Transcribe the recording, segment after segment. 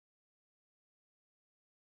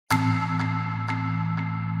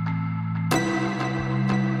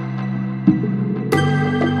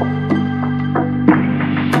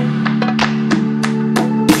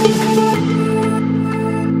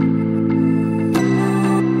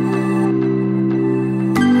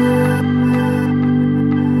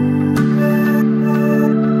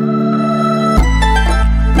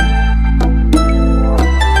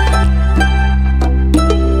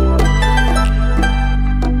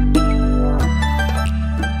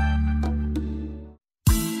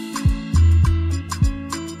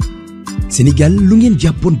Sénégal lu ngeen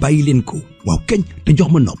jàppoon bàyyi leen ko waaw kañ te jox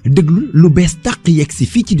ma nopp déglu lu bees tàq yegg si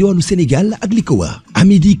fii ci diwaanu Sénégal ak li ko wër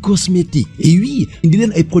Amedy cosmétique et oui indi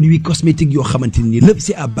leen ay produits cosmétiques yoo xamante ni lépp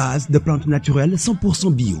c'est à base de plantes naturelles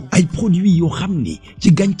 100% bio ay produits yoo xam ni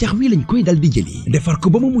ci gàncax wi lañ koy dal di jëlee defar ko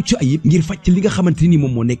ba mu mucc ayib ngir fàcc li nga xamante ni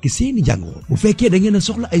moom moo nekk seeni jàngoro bu fekkee da ngeen a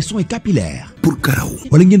soxla ay soins capillaires pour karaw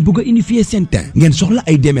wala ngeen bëgg a unifier seen teint ngeen soxla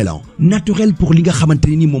ay démêlants naturels pour li nga xamante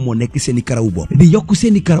ni moom moo nekk seeni karaw bopp di yokk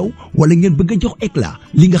seeni karaw wala ngeen bëgg a jox éclat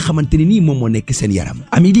li nga xamante ni moom moo nekk seen yaram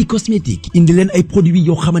Amedy cosmétique indi leen ay produits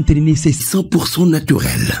yoo xamante ni c'est 100%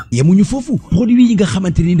 naturel yemuñu foofu produits yi nga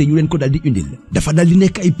xamante ni dañu leen ko dal di indil dafa dal di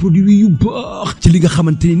nekk ay produits yu baax ci li nga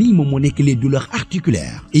xamante ni moom moo nekk les douleurs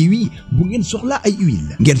articulaires et oui bu ngeen soxla ay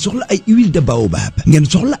huile ngeen soxla ay huile de baobab ngeen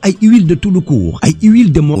soxla ay huile de touloukour ay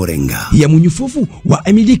huile de moringa yemuñu foofu waa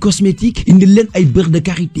Amedy cosmétique indil leen ay beurre de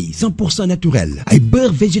karité 100% naturel ay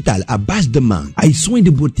beurre végétal à base de menthe ay soins de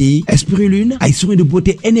beauté spiruline ay soins de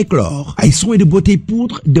beauté Énéclore ay soins de beauté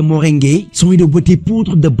poudre de moringue soins de beauté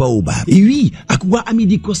poudre de baobab et oui ak waa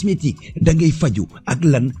Amedy cosmétique da ngay faju ak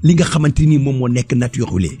lan li nga xamante ni moom moo nekk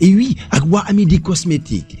naturel et oui ak waa Amedy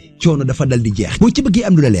cosmétique coono dafa dal di jeex boo ci bëggee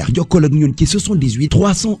am lu la leer jokkoo ak ñun ci 78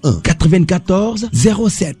 301 94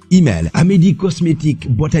 07 email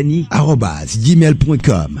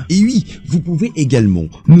amedycosmétiquebotanique@gmail.com et oui vous pouvez également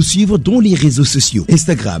nous suivre dans les réseaux sociaux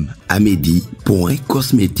Instagram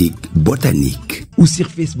amedy.cosmétiquebotanique ou sur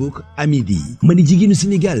Facebook Amedy ma ni jigéenu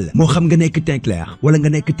Sénégal moo xam nga nekk teint clair wala nga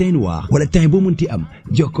nekk teint noir wala teint boo mënti am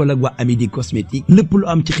jokkoo ak waa Amedy cosmétique lépp lu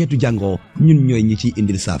am ci xeetu jàngoro ñun ñooy ñi ciy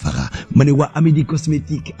indil saafara ma ne waa Amedy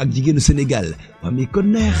cosmétique ak jigéenu Sénégal waa mi ko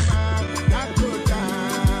neex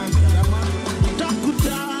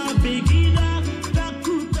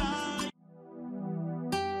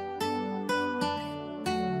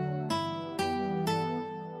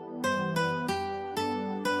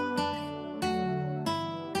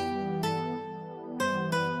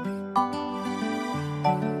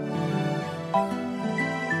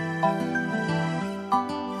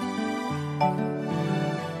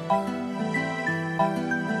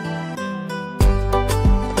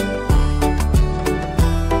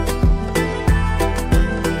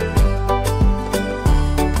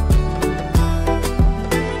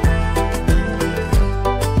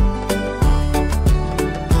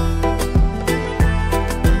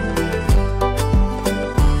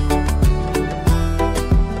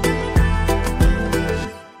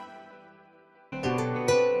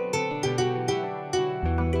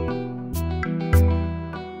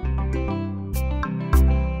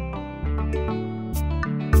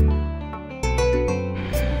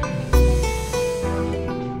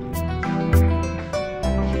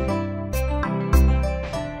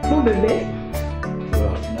bébé.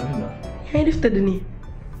 waaw yaa ngi def tëdd nii.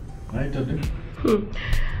 maa ngi tëdd.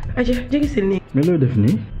 aja jóge si nii. mais loo def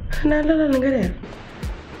nii. xanaa lalal na nga reer.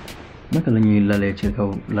 naka la ñuy lalee ci kaw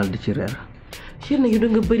lal di ci reer. Cheikh nag yu da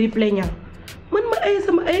nga bëri plaignant man ma ay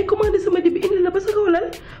sama ay commandé sama dibi indi la ba sa kaw lal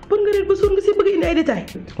pour nga reer ba suur nga si bëgg indi ay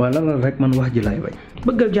détails. waaw lalal rek man wax ji laay bañ.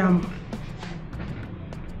 bëggal jàmm.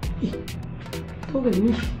 toogal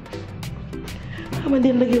nii xamante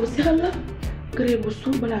ne nag yow sexal la nga reer ba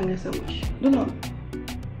suur balaa nga sangu ci du noonu.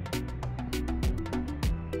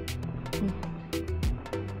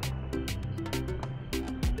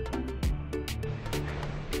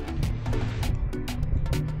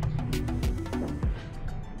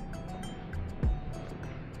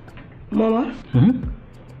 Momar.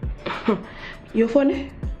 yow foo ne.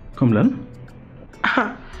 comme lan.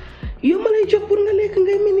 ah yow ma lay jox pour nga lekk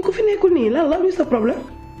ngay mel ni ku fi nekkul nii lan luy sa problème.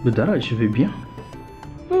 du dara je vais bien.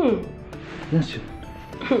 bien sûr.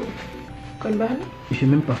 kon baax na. j'ai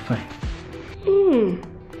même pas faim.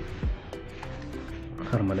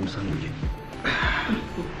 xaaral ma dem sangu ji.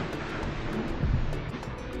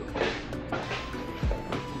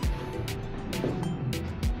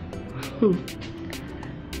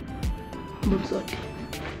 bul sotti.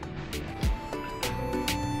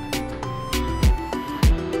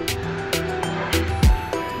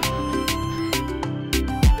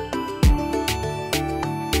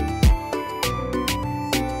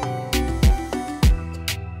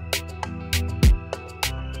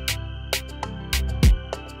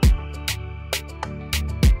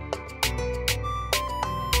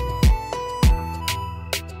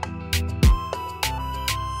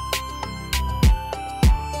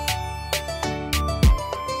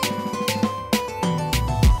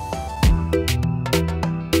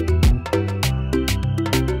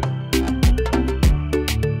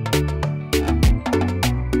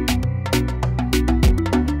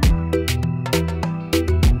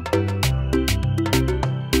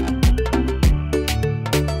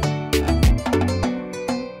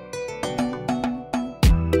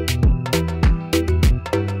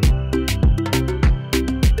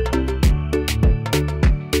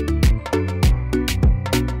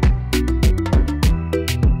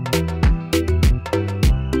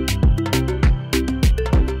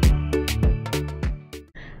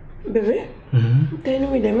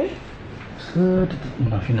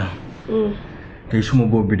 Nafina. Tey suma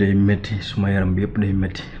bopp bi day metti suma yaram bi yëpp day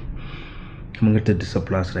metti. Xam nga tëdd sa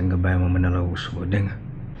place rek nga bàyyi ma nelaw suba dégg nga.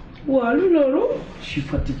 waaw loolu. Je suis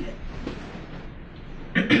fatigué.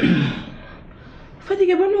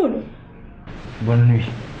 Fatigué ba noonu. Bonne nuit.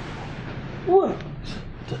 waaw.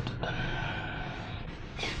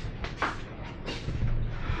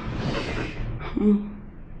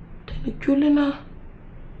 te nag julli naa.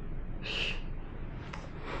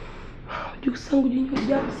 jug sangu ji ñëw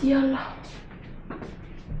jàpp si yàlla.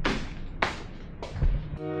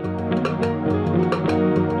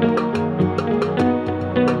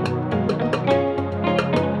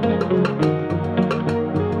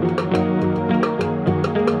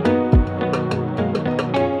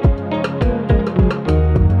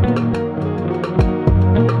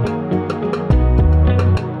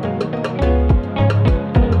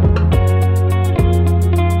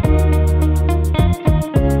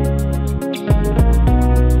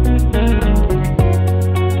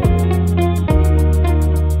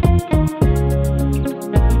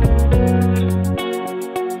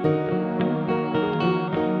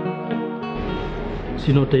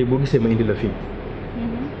 Sinon tey boo gisee ma indi la fii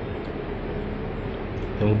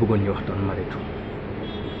dama bëggoon ñu waxtaan Maritu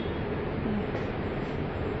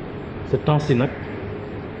ce temps-ci nag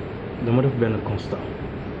dama def benn constat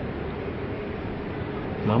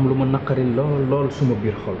ma am lu ma naqari lool suma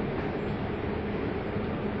biir xol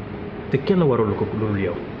te kenn waralu ko loolu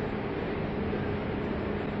yow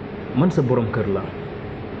man sa borom kër la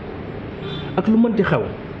ak lu mënti xew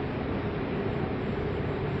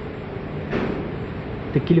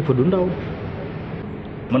te kilifa du ndaw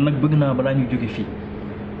man nag bëgg naa balaa ñu jóge fii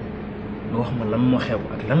nga wax ma lan moo xew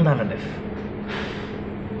ak lan laa la def.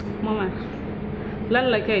 Momar lan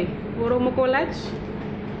la kay waroo ma koo laaj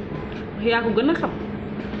yaa ko gën a xam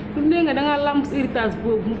lu nee nga dangaa làmb sa héritage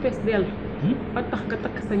boobu mu fees dell ba tax nga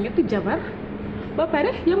takk sa ñetti jabar ba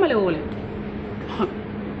pare yemale woo leen.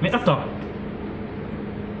 mais attends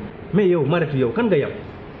mais yow Maritu yow kan nga yam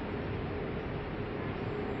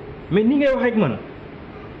mais ni ngay wax ak man.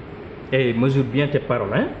 Et mesure bien tes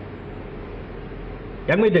paroles hein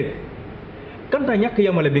yaa ngi may dégg quant à ñàkk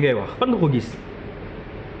yamale bi ngay wax fan nga ko gis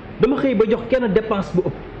dama xëy ba jox kenn dépense bu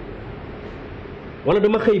ëpp wala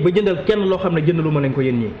dama xëy ba jëndal kenn loo xam ne jëndalu ma leen ko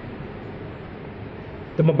yéen ñii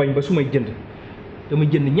dama bañ ba su may jënd dama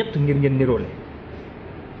jënd ñett ngir ngeen niroole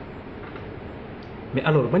mais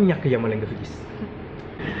alors ban ñàkk yamale nga fi gis.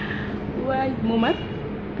 waaye Momar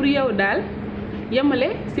pour yow daal yamale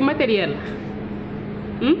ci matériel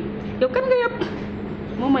la. yow kan nga yàpp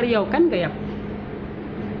Momar yow kan nga yàpp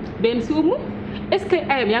benn si umu est-ce que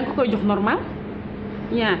ayam yaa ngi ko koy jox normal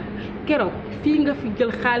ñaar keroog fii nga fi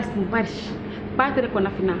jël xaalis bu bari baatare ko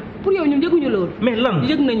Nafina pour yow ñun yëguñu loolu. mais lan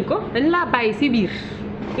yëg nañ ko dañ laa bàyyi si biir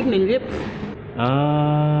yëg nañ lépp.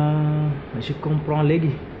 Je comprends léegi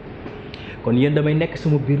kon yéen damay nekk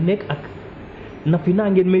sama biir nekk ak Nafina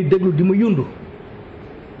ngeen may déglu di ma yundu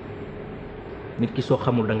nit ki soo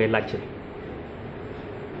xamul da ngay laajte.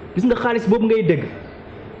 gis nga xaalis boobu ngay dégg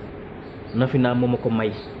Nafina moo ma ko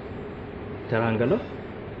may teranga la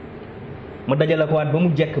ma dajale ko waat ba mu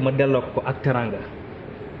jekk ma delloo ko ak teranga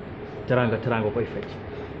koy fecc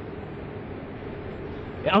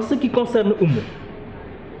et en ce qui concerne Oumou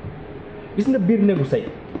gis nga biir néegu say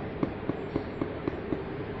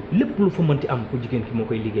lépp lu fa mënti am ku jigéen ki moo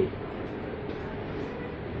koy liggéey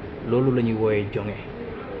loolu la ñuy wooyee jonge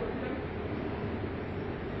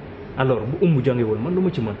alors bu Oumou jongewul man lu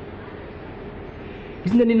ma ci mën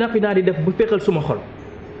gis nga ni Nafina di def bu féexal suma xol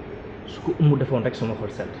su ko Oumou defoon rek suma xol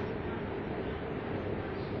sedd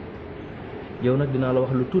yow nag dinaa la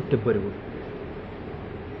wax lu tuut te bëriwul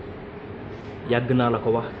yàgg naa la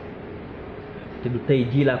ko wax te du tey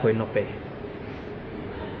jii laa koy noppee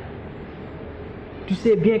tu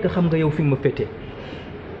sais bien que xam nga yow fi nga ma féete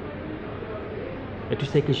et tu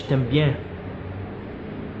sais que je t'aime bien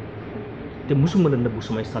te musuma la nëbbu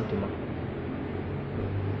sumay sentiment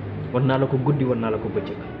war naa la ko guddi war naa la ko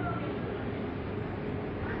bëccëg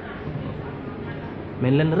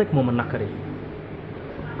mais lenn rek moo ma naqari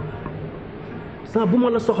saa bu ma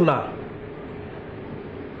la soxlaa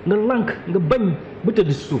nga lànk nga bañ ba tëdd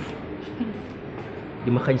si suuf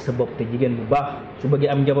di ma xañ sa bopp te jigéen bu baax su bëggee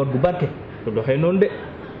am njaboot bu barke lu doxee noonu de.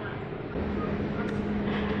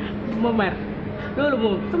 Momar loolu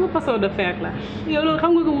moom sama façon de faire la yow loolu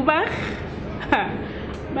xam nga ko bu baax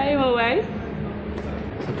bàyyi ma waay.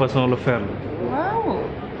 sa façon de faire la. waaw.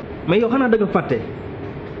 mais yow xanaa da nga fàtte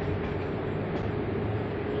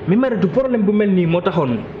mi Maritu problème bu mel nii moo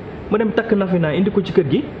taxoon ma dem takk Nafina indi ko ci kër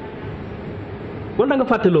gi wala nga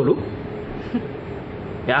fàtte loolu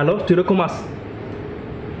et alors tu recommences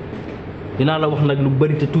dinaa la wax nag lu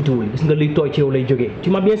bëri te tuutiwul gis nga liy tooy ci yow lay jógee tu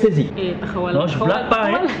m'as bien saisi. taxawal non je blague pas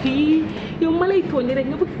hein. yow ma lay tooñ rek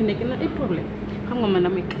nga bëgg fi nekk na ay problème xam nga man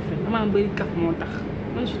damay kaf damaa bëri kaf moo tax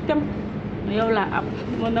man je t'aime yow laa am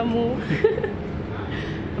mon amour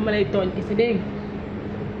dama lay tooñ ci dégg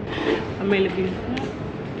nga amee la bi.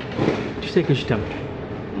 tu sais que je t'aime.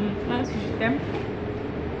 moi aussi je t'aime.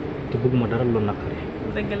 te bëgguma dara lu naqari.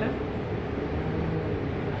 dëgg la.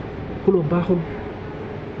 xuloo baaxul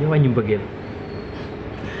yow wàññi mbëggeel.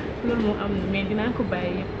 loolu moo am na mais dinaa ko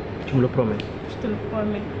bàyyi yëpp. tu me le promets. je te le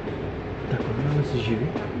promets. d'accord naa la si jus bi.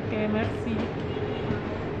 ok merci.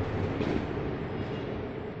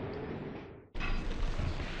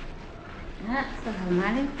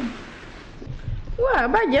 salaamaaleykum. waaw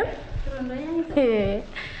bàjjen.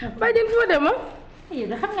 bàjjen foo dem ah. yow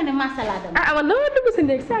de xam nga ne massa laa dem. man dama dugg sa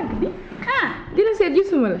néeg sànq bi. di la seet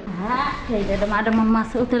gisuma la. tey de damaa demoon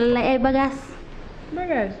massa utal la ay bagages.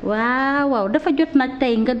 bagage. waaw waaw dafa jot nag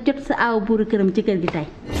tey nga jot sa aaw buuru këram ci kër gi tey.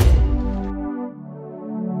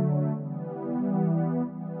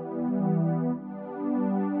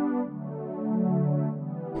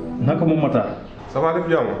 naka moom Matar. ça va def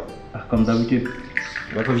jàmm. ah comme d'habitude.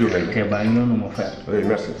 naka journée bi. kay baa ngi noonu mon frère. oui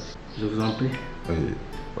merci. je vous en prie. oui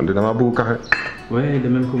man de damaa bëgg café. oui de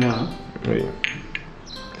même que moi. oui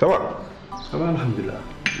ça va. ça va alhamdulilah.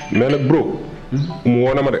 mais nag bro. Umu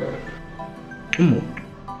woo na ma de. Umu.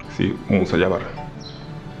 si Umu sa jabar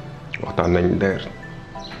waxtaan nañ der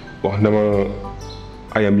wax na ma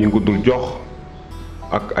ayam yi nga dul jox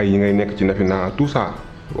ak ay yi ngay nekk ci nafi naa tout ça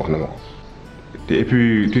wax na ma ko te et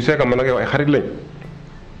puis tu sais que man ak yow ay xarit lañ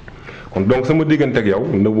kon donc sama diggante ak yow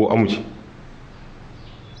nëbboo amu ci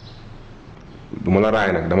du ma la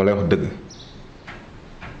raay nag dama lay wax dëgg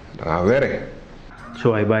da ngaa weere.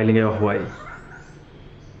 soo waay bàyyi li ngay wax waaye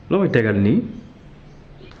loo may tegal nii.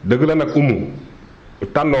 dëgg la nag Umu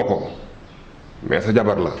tànnoo ko mais sa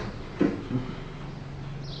jabar la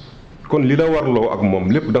kon li la warloo ak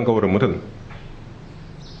moom lépp da nga ko war a mëtal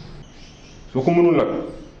soo ko mënul nag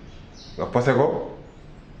nga fase ko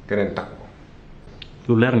keneen takk ko.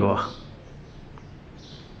 lu leer nga wax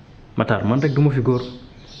Matar man rek du ma fi góor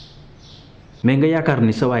mais nga yaakaar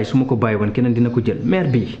ni sa waay su ma ko bàyyi woon keneen dina ko jël mère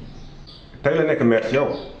bii. tey la nekk mère ci yow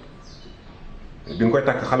bi nga koy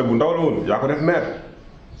takk xale bu ndaw la woon yaa ko def mère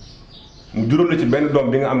mu juróom la ci benn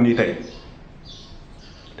doom bi nga am nii tey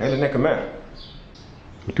la nekk mère.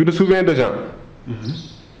 tu te souviens de Jean.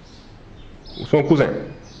 son cousin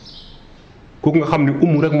kooku nga xam ni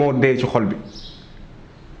Umu rek moo dee ci xol bi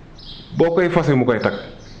boo koy fase mu koy takk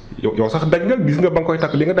yow sax daj nga gis nga ba nga koy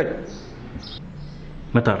takk li nga daj.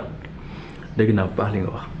 Matar dégg naa bu baax li nga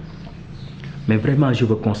wax mais vraiment je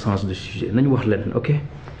veux qu'on change de sujet nañu wax leen ok.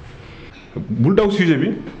 bul daw sujet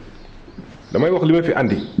bi damay wax li ma fi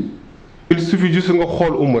andi. il suffit juste nga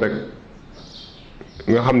xool Umu rek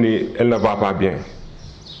nga xam ni elle ne va pas bien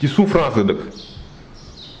ci souffrance la dëkk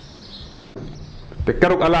te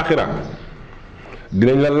keroog alaaxira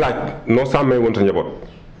dinañ la laaj noo sàmmee woon sa njaboot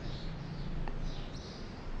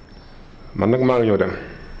man nag maa ngi ñëw dem.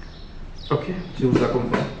 ok je vous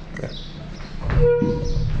accompagne.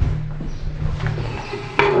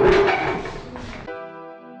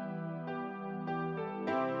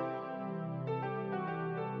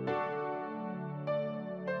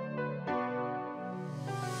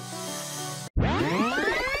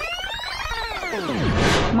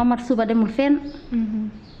 Mamar suba demul fenn.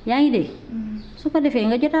 yaa ngi dégg. su ko defee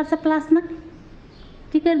nga jotaat sa place nag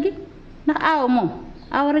ci kër gi ndax aaw moom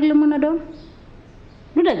aaw rek la mën a doon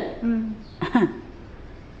du dëgg.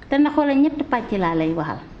 te na xoolal ñetti pàcc laa lay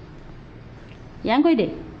waxal yaa ngi koy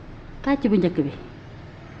dégg pàcc bu njëkk bi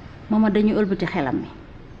mama dañuy ëlbati xelam mi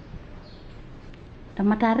te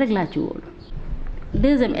Matar rek laa ci wóolu.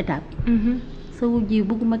 deuxième étape. sa wujj yi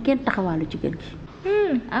bëgguma kenn taxawaalu ci kër gi.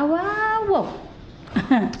 ah waaw wow.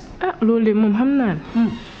 loolu de moom xam naa ne.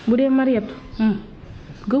 bu dee Mariette.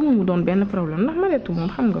 gëmu mu doon benn problème ndax Mariette moom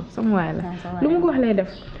xam nga sama waay la. lu mu ko wax lay def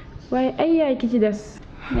waaye ay yaay ki ci des.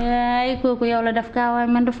 ay kooku yow la def kaa waaye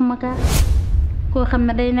man defuma kaa. koo xam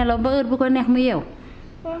ne day nelaw ba heure bu ko neex mu yeew.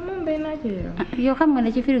 waaw moom day naa ci yeew. yow xam nga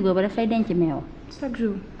ne ci frigo ba dafay denc meew. chaque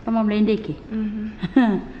jour. te moom lay ndékki.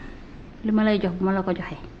 li ma lay jox bu ma la ko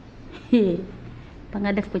joxee. ba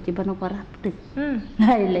nga def ko ci ba nu ko ràpp tëj.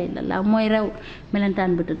 ay lay la mooy raw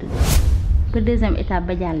melentaan ba tëdd. ba deuxième étape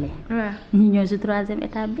ba jàllee. waaw ñu ñëw si troisième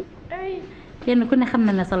étape bi. ay kenn ku ne xam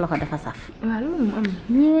na ne sa loxo dafa saf. waaw loolu mu am.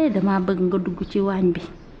 ñee damaa bëgg nga dugg ci waañ bi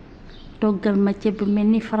toggal ma ceeb bu mel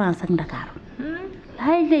ni France ak Ndakaaru.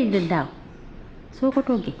 laay lay la daaw soo ko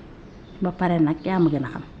toggee ba pare nag yaa ma gën a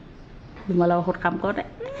xam lu ma la waxut xam ko de.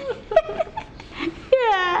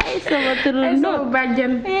 yaay sama turandoo ay sama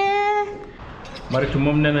bàjjan. Maritu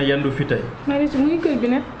moom nee na yendu fi tey. Maritu mu ngi kër bi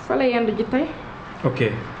nag fa la yendu ji tey. ok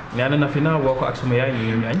nee na Nafina woo ko ak sama yaay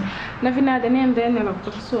ñu añ. Nafina de nee na day nelaw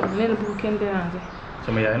dafa sonn nee na bu ko kenn déranger.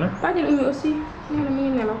 sama yaay nag. Badiane Oumy aussi nee na mu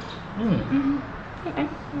ngi nelaw.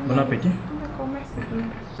 Bon appétit. D'accord, merci.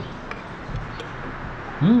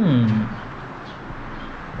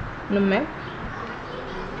 Nu mel.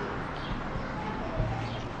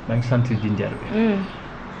 maa ngi sant jinjeer bi.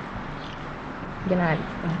 ginaar yi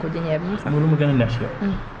danga ko jinjeer bi mu sax. xam nga lu ma gën a neex si yow.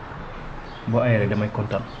 boo añee rek damay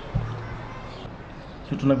kontaan.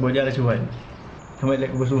 surtout nag boo jaaree si waay damay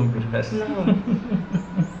lekk ba suuma bi fees. neex na.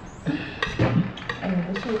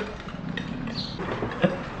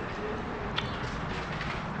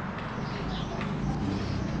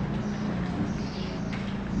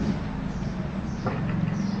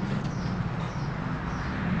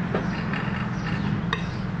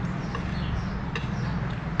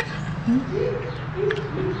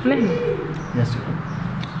 bien sûr.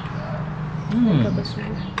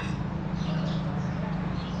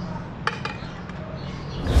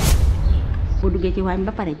 boo duggee ci waañ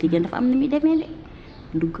ba pare jigéen dafa am ni muy demee de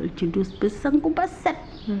duggal ci douche ba sangu ba set.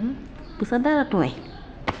 bu sa dara tooy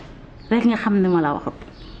rek nga xam ne ma la waxut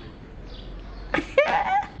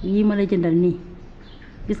yii ma la jëndal nii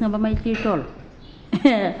gis nga ba may ciy tool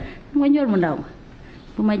nga ñool mu ndaw ma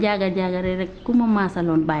bu ma jaagaree rek ku ma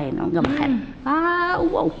maasaloon bàyyi noonu nga ma xel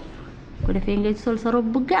wow ko defee nga sol sa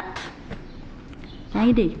robe bu gàtt yaa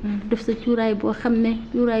ngi dégg def sa cuuraay boo xam ne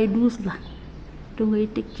cuuraay duus la te ngay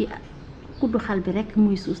teg ci kuddu xal bi rek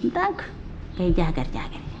muy suus ndànk ngay jaagar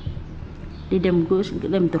di dem gauche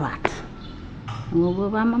dem droite moo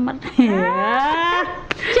boobaa ma mat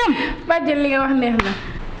cam Badiane li nga wax neex na.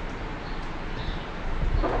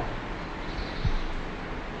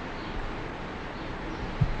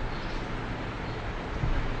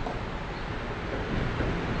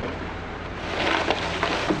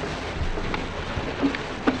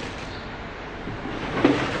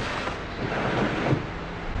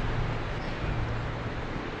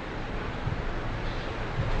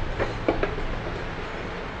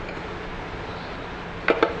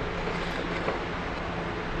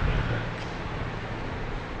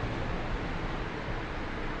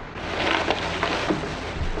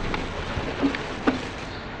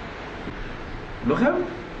 lu xew.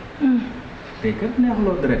 tey kat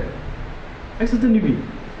neexuloo deret ak sa tenue bi.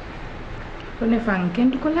 lu ne fàng kenn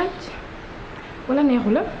du ko laaj wala neexu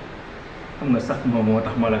la. xam nga sax moom moo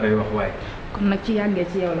tax ma la koy wax waaye. kon nag ci yàggee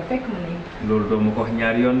ci yow la fekk ma ne. loolu doo ma ko wax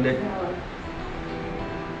ñaari yoon de.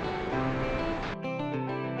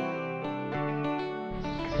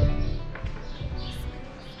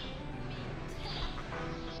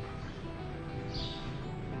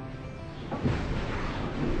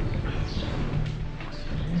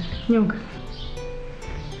 ñëw nga.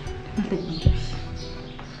 ma tëj bunt bi.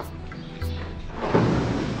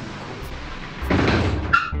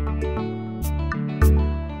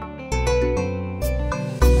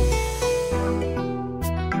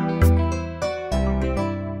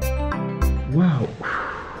 waaw.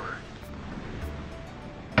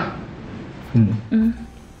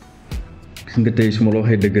 gis nga tey su ma la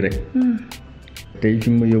waxee dëgg rek. tey fi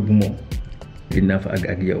ma yóbbu moom. dinaa fa àgg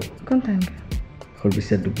ak yow. kontaan nga. xol bi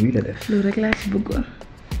sedd buy la def. loolu rek laa ci bëggoon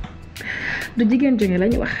du jigéen jóge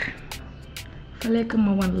lañu wax fallait que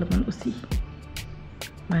ma wan la man aussi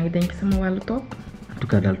maa ngi denc sama wàllu toog. en tout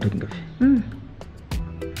cas daal toj nga fi.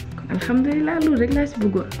 kon alhamdulilah loolu rek laa ci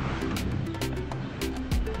bëggoon.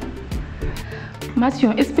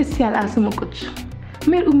 mention spéciale à sama coach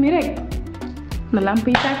mère Oumy rek na lamp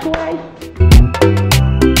yi tàkk waay.